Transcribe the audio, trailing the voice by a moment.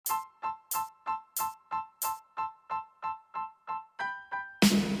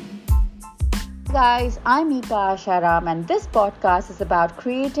Guys, I'm Ika Asharam, and this podcast is about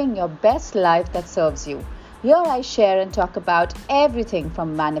creating your best life that serves you. Here I share and talk about everything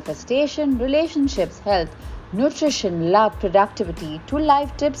from manifestation, relationships, health, nutrition, love, productivity to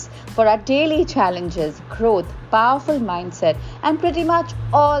life tips for our daily challenges, growth, powerful mindset, and pretty much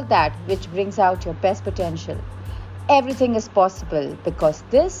all that which brings out your best potential. Everything is possible because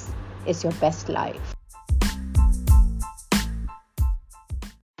this is your best life.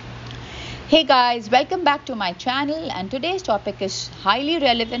 Hey guys, welcome back to my channel, and today's topic is highly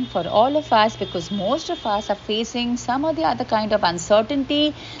relevant for all of us because most of us are facing some or the other kind of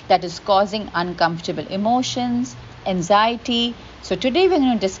uncertainty that is causing uncomfortable emotions, anxiety. So today we're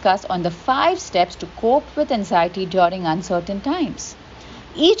going to discuss on the 5 steps to cope with anxiety during uncertain times.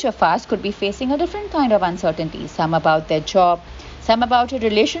 Each of us could be facing a different kind of uncertainty, some about their job, some about a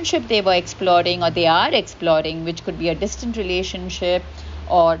relationship they were exploring or they are exploring, which could be a distant relationship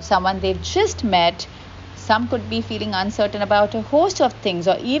or someone they've just met. Some could be feeling uncertain about a host of things,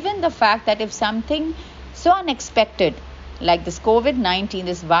 or even the fact that if something so unexpected like this COVID-19,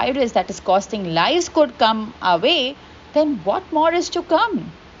 this virus that is costing lives could come our way, then what more is to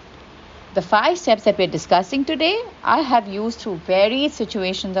come? The 5 steps that we're discussing today, I have used through various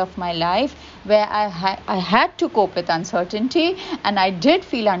situations of my life where I had to cope with uncertainty and I did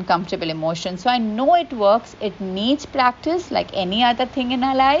feel uncomfortable emotions. So I know it works. It needs practice like any other thing in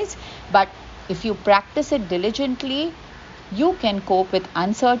our lives. But if you practice it diligently, you can cope with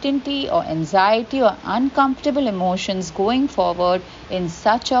uncertainty or anxiety or uncomfortable emotions going forward in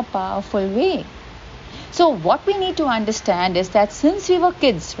such a powerful way. So what we need to understand is that since we were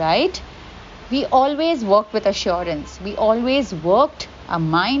kids, right? We always worked with assurance. Our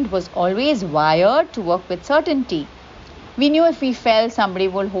mind was always wired to work with certainty. We knew if we fell, somebody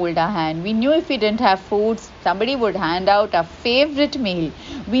would hold our hand. We knew if we didn't have food, somebody would hand out our favorite meal.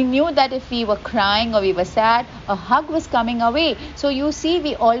 We knew that if we were crying or we were sad, a hug was coming our way. So you see,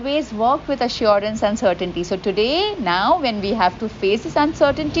 we always worked with assurance and certainty. So today, now, when we have to face this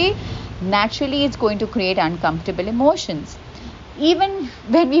uncertainty, naturally it's going to create uncomfortable emotions. Even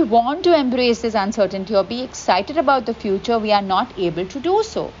when we want to embrace this uncertainty or be excited about the future, we are not able to do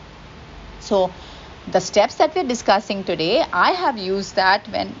so. So the steps that we're discussing today, I have used that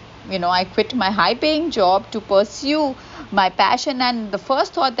when I quit my high paying job to pursue my passion, and the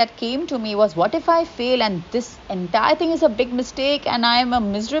first thought that came to me was, what if I fail and this entire thing is a big mistake and I am a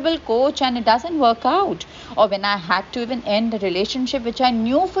miserable coach and it doesn't work out? Or when I had to even end a relationship which I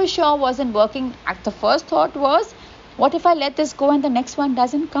knew for sure wasn't working, the first thought was, what if I let this go and the next one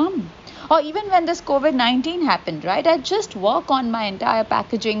doesn't come? Or even when this COVID-19 happened, right? I just work on my entire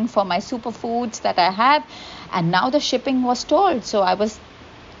packaging for my superfoods that I have, and now the shipping was stalled. So I was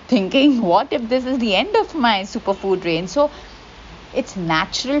thinking, what if this is the end of my superfood range? So it's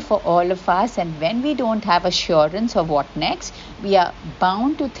natural for all of us, and when we don't have assurance of what next, we are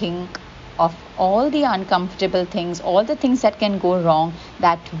bound to think of all the uncomfortable things, all the things that can go wrong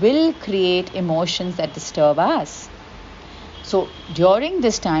that will create emotions that disturb us. So during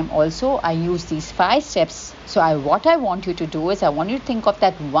this time also, I use these 5 steps. So what I want you to do is I want you to think of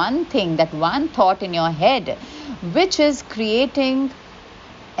that one thing, that one thought in your head, which is creating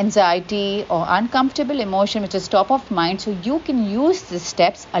anxiety or uncomfortable emotion, which is top of mind. So you can use these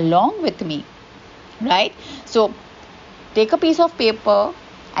steps along with me, right? So take a piece of paper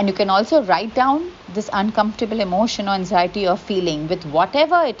and you can also write down this uncomfortable emotion or anxiety you're feeling with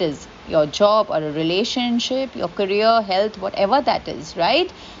whatever it is. Your job or a relationship, your career, health, whatever that is,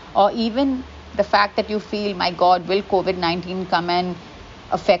 right? Or even the fact that you feel, my God, will COVID-19 come and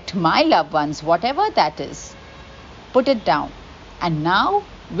affect my loved ones, whatever that is. Put it down. And now,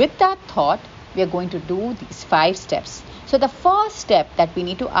 with that thought, we are going to do these 5 steps. So the first step that we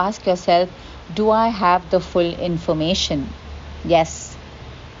need to ask yourself, do I have the full information? Yes.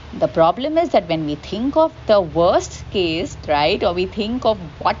 The problem is that when we think of the worst case, right, or we think of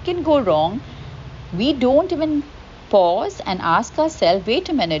what can go wrong, we don't even pause and ask ourselves, wait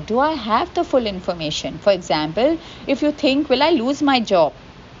a minute, do I have the full information? For example, if you think, will I lose my job?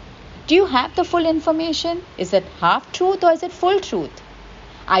 Do you have the full information? Is it half truth or is it full truth?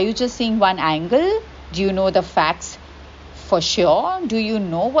 Are you just seeing one angle? Do you know the facts for sure? Do you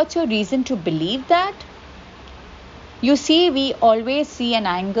know what's your reason to believe that? You see, we always see an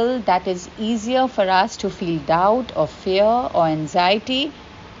angle that is easier for us to feel doubt or fear or anxiety,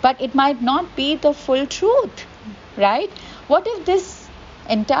 but it might not be the full truth, right? What if this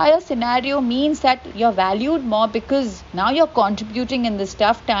entire scenario means that you're valued more because now you're contributing in this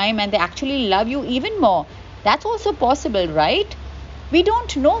tough time and they actually love you even more? That's also possible, right? We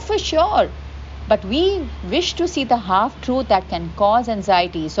don't know for sure. But we wish to see the half truth that can cause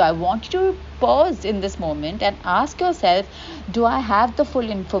anxiety. So I want you to pause in this moment and ask yourself, do I have the full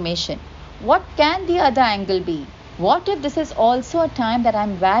information? What can the other angle be? What if this is also a time that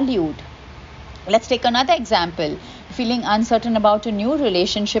I'm valued? Let's take another example. Feeling uncertain about a new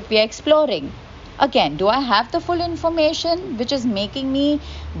relationship we are exploring. Again, do I have the full information which is making me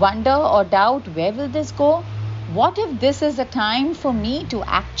wonder or doubt where will this go? What if this is a time for me to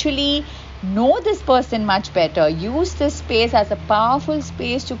actually know this person much better, use this space as a powerful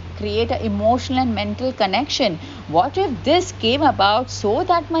space to create an emotional and mental connection? What if this came about so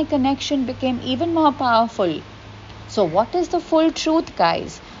that my connection became even more powerful? So what is the full truth,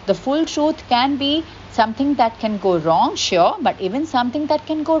 guys? The full truth can be something that can go wrong, sure, but even something that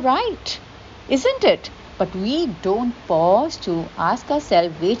can go right, isn't it? But we don't pause to ask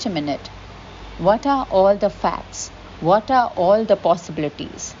ourselves, wait a minute, what are all the facts? What are all the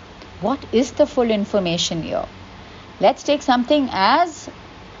possibilities? What is the full information here? Let's take something as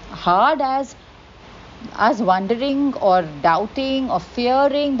hard as us wondering or doubting or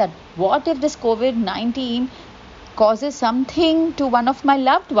fearing that what if this COVID-19 causes something to one of my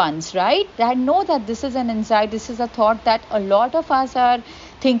loved ones, right? I know that this is an insight, this is a thought that a lot of us are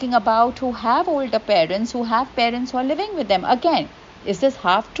thinking about who have older parents, who have parents who are living with them. Again, is this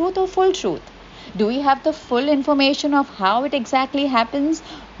half truth or full truth? Do we have the full information of how it exactly happens?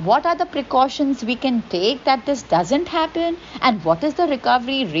 What are the precautions we can take that this doesn't happen? And what is the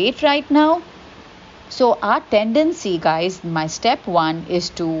recovery rate right now? So our tendency, guys, my step one is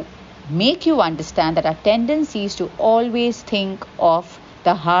to make you understand that our tendency is to always think of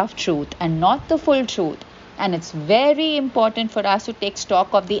the half truth and not the full truth. And it's very important for us to take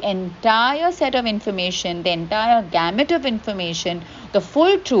stock of the entire set of information, the entire gamut of information, the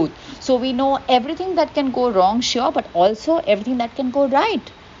full truth. So we know everything that can go wrong, sure, but also everything that can go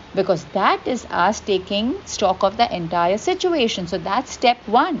right. Because that is us taking stock of the entire situation. So that's step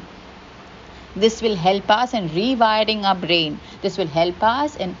one. This will help us in rewiring our brain. This will help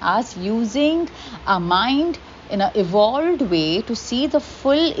us in us using our mind in an evolved way to see the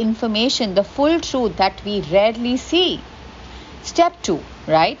full information, the full truth that we rarely see. Step two,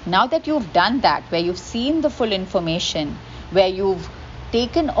 right? Now that you've done that, where you've seen the full information, where you've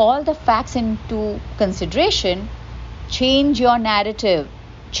taken all the facts into consideration, change your narrative,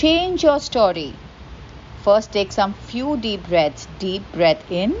 change your story. First, take some few deep breaths. Deep breath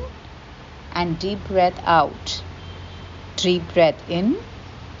in and deep breath out. Deep breath in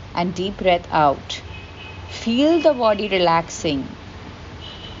and deep breath out. Feel the body relaxing.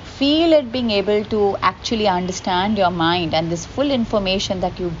 Feel it being able to actually understand your mind and this full information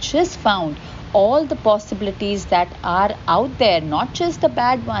that you've just found, all the possibilities that are out there, not just the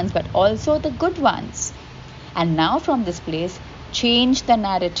bad ones, but also the good ones. And now from this place, change the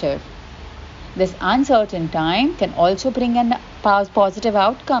narrative. This uncertain time can also bring a positive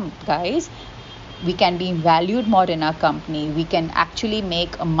outcome, guys. We can be valued more in our company. We can actually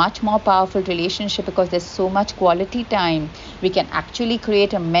make a much more powerful relationship because there's so much quality time. We can actually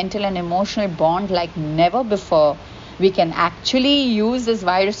create a mental and emotional bond like never before. We can actually use this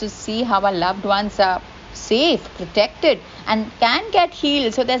virus to see how our loved ones are safe, protected, and can get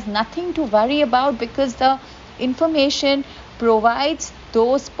healed. So there's nothing to worry about because the information provides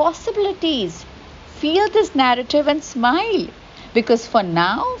those possibilities. Feel this narrative and smile. Because for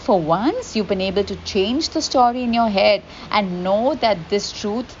now, for once, you've been able to change the story in your head and know that this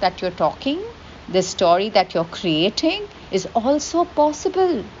truth that you're talking, this story that you're creating is also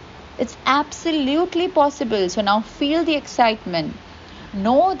possible. It's absolutely possible. So now feel the excitement.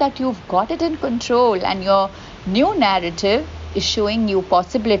 Know that you've got it in control and your new narrative is showing you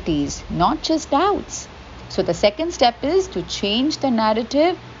possibilities, not just doubts. So the second step is to change the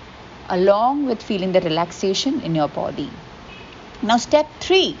narrative along with feeling the relaxation in your body. Now step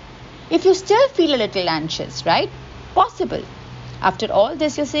 3, if you still feel a little anxious, right? Possible. After all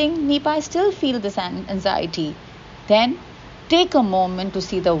this you're saying, Nipa, I still feel this anxiety. Then take a moment to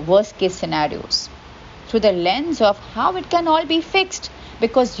see the worst case scenarios through the lens of how it can all be fixed.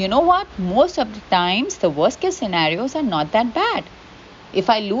 Because you know what? Most of the times the worst case scenarios are not that bad. If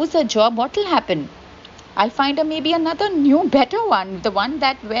I lose a job, what will happen? I'll find maybe another new, better one, the one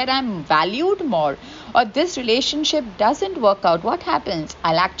that where I'm valued more. Or this relationship doesn't work out. What happens?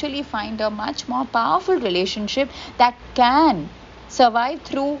 I'll actually find a much more powerful relationship that can survive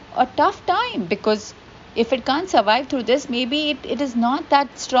through a tough time. Because if it can't survive through this, maybe it is not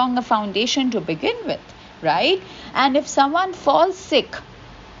that strong a foundation to begin with, right? And if someone falls sick,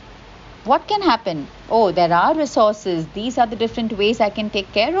 what can happen? Oh, there are resources. These are the different ways I can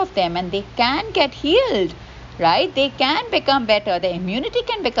take care of them and they can get healed, right? They can become better. The immunity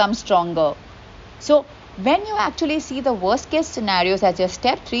can become stronger. So when you actually see the worst case scenarios as your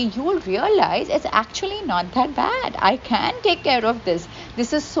step 3, you will realize it's actually not that bad. I can take care of this.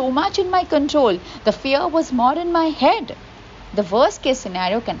 This is so much in my control. The fear was more in my head. The worst case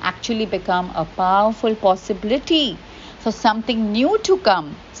scenario can actually become a powerful possibility for something new to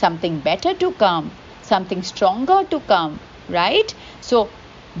come, something better to come, something stronger to come, right? So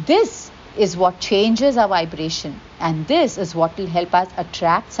this is what changes our vibration, and this is what will help us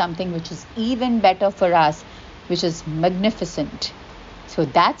attract something which is even better for us, which is magnificent. So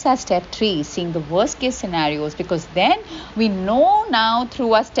that's our step 3, seeing the worst case scenarios, because then we know now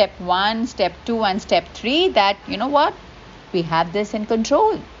through our step 1, step 2 and step 3 that, you know what, we have this in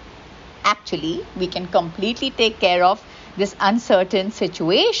control. Actually, we can completely take care of this uncertain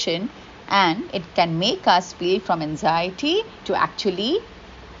situation, and it can make us feel from anxiety to actually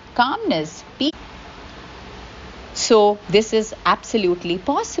calmness, peace. So this is absolutely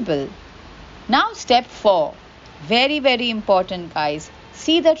possible. Now step 4, very, very important, guys.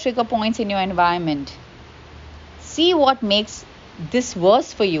 See the trigger points in your environment. See what makes this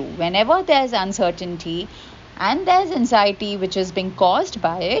worse for you. Whenever there's uncertainty and there's anxiety which is being caused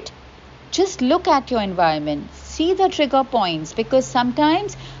by it, just look at your environment. See the trigger points, because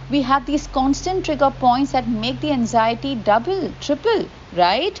sometimes we have these constant trigger points that make the anxiety double, triple,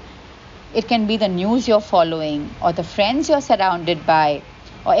 right? It can be the news you're following, or the friends you're surrounded by,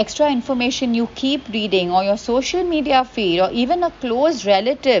 or extra information you keep reading, or your social media feed, or even a close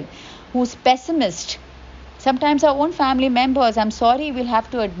relative who's pessimist. Sometimes our own family members, I'm sorry, we'll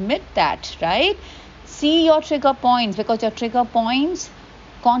have to admit that, right? See your trigger points, because your trigger points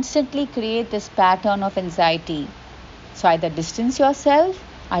constantly create this pattern of anxiety. So either distance yourself,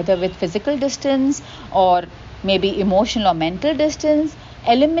 either with physical distance or maybe emotional or mental distance.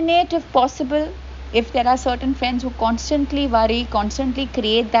 Eliminate if possible. If there are certain friends who constantly worry, constantly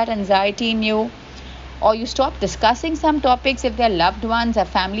create that anxiety in you, or you stop discussing some topics if they're loved ones or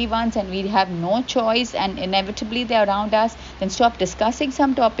family ones and we have no choice and inevitably they're around us, then stop discussing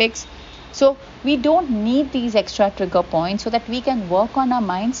some topics. So we don't need these extra trigger points, so that we can work on our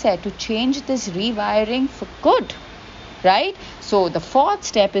mindset to change this rewiring for good, right? So the 4th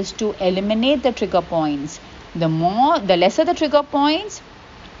step is to eliminate the trigger points. The lesser the trigger points,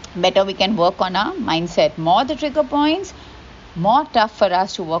 better we can work on our mindset. More the trigger points, more tough for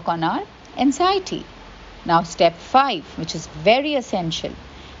us to work on our anxiety. Now step 5, which is very essential.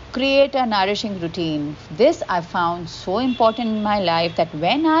 Create a nourishing routine. This I found so important in my life, that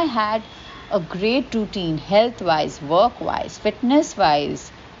when I had a great routine, health-wise, work-wise,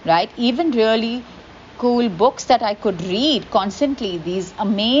 fitness-wise, right, even really cool books that I could read constantly, these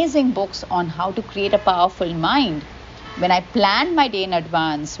amazing books on how to create a powerful mind. When I planned my day in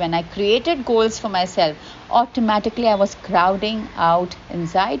advance, when I created goals for myself, automatically I was crowding out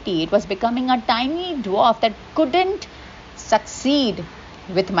anxiety. It was becoming a tiny dwarf that couldn't succeed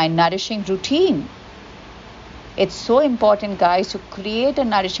with my nourishing routine. It's so important, guys, to create a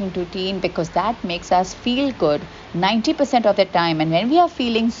nourishing routine, because that makes us feel good 90% of the time. And when we are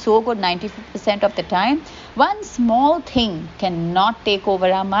feeling so good 90% of the time, one small thing cannot take over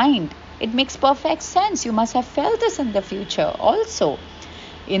our mind. It makes perfect sense. You must have felt this in the future also.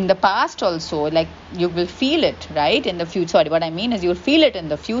 In the past also, like you will feel it, right? In the future, sorry, what I mean is you'll feel it in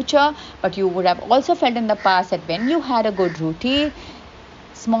the future, but you would have also felt in the past that when you had a good routine,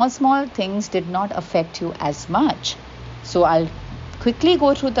 small things did not affect you as much. So I'll quickly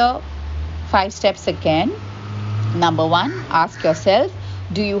go through the 5 steps again. Number 1, ask yourself,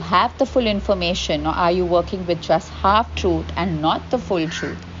 do you have the full information, or are you working with just half truth and not the full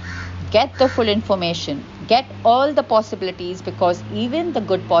truth? Get the full information. Get all the possibilities, because even the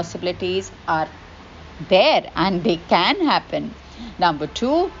good possibilities are there and they can happen. Number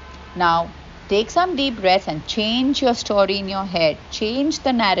 2, now take some deep breaths and change your story in your head. Change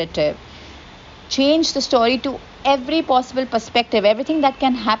the narrative. Change the story to every possible perspective, everything that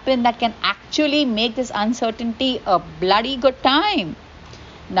can happen that can actually make this uncertainty a bloody good time.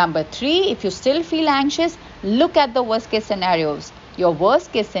 Number 3, if you still feel anxious, look at the worst case scenarios. Your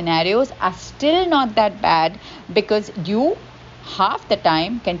worst case scenarios are still not that bad, because you half the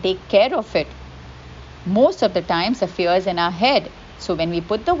time can take care of it. Most of the times the fear is in our head. So when we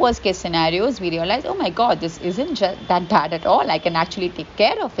put the worst case scenarios, we realize, oh my God, this isn't just that bad at all. I can actually take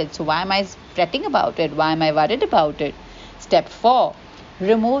care of it. So why am I fretting about it? Why am I worried about it? Step 4,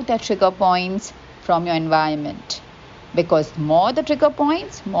 remove the trigger points from your environment. Because more the trigger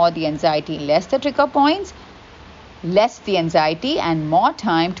points, more the anxiety. Less the trigger points, less the anxiety, and more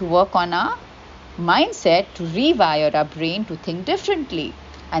time to work on our mindset to rewire our brain to think differently.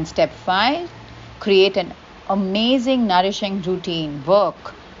 And step 5, create an amazing nourishing routine.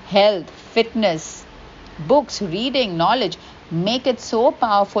 Work, health, fitness, books, reading, knowledge make it so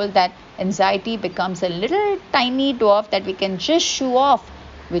powerful that anxiety becomes a little tiny dwarf that we can just shoo off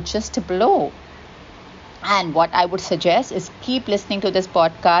with just a blow. And what I would suggest is keep listening to this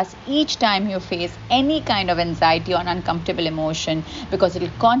podcast each time you face any kind of anxiety or uncomfortable emotion, because it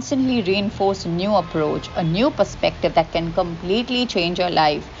will constantly reinforce a new approach, a new perspective that can completely change your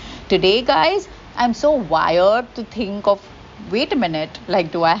life. Today, guys, I'm so wired to think of, wait a minute,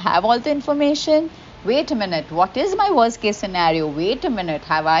 like, do I have all the information? Wait a minute, what is my worst case scenario? Wait a minute,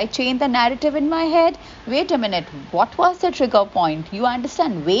 have I changed the narrative in my head? Wait a minute, what was the trigger point? You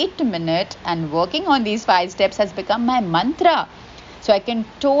understand? Wait a minute, and working on these 5 steps has become my mantra. So I can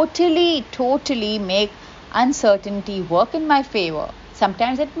totally make uncertainty work in my favor.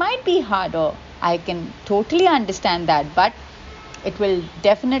 Sometimes it might be harder. I can totally understand that, but it will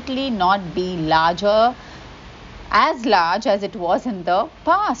definitely not be as large as it was in the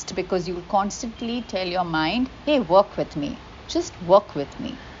past, because you constantly tell your mind, hey, work with me, just work with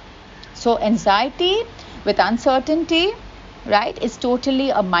me. So anxiety with uncertainty, right, is totally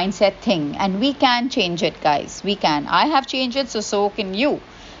a mindset thing, and we can change it, guys. We can. I have changed it, so can you.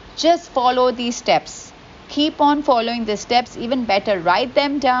 Just follow these steps. Keep on following the steps. Even better, write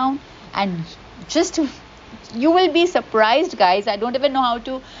them down, and just you will be surprised, guys. I don't even know how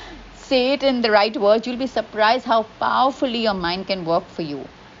to say it in the right words. You'll be surprised how powerfully your mind can work for you.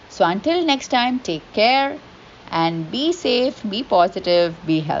 So until next time, take care and be safe, be positive,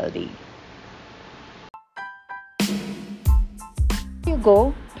 be healthy. Before you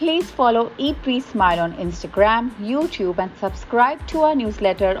go, please follow Eat Breathe Smile on Instagram, YouTube, and subscribe to our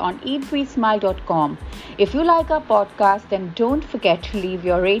newsletter on eatbreathesmile.com. If you like our podcast, then don't forget to leave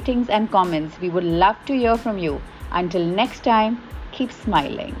your ratings and comments. We would love to hear from you. Until next time, keep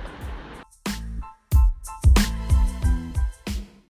smiling.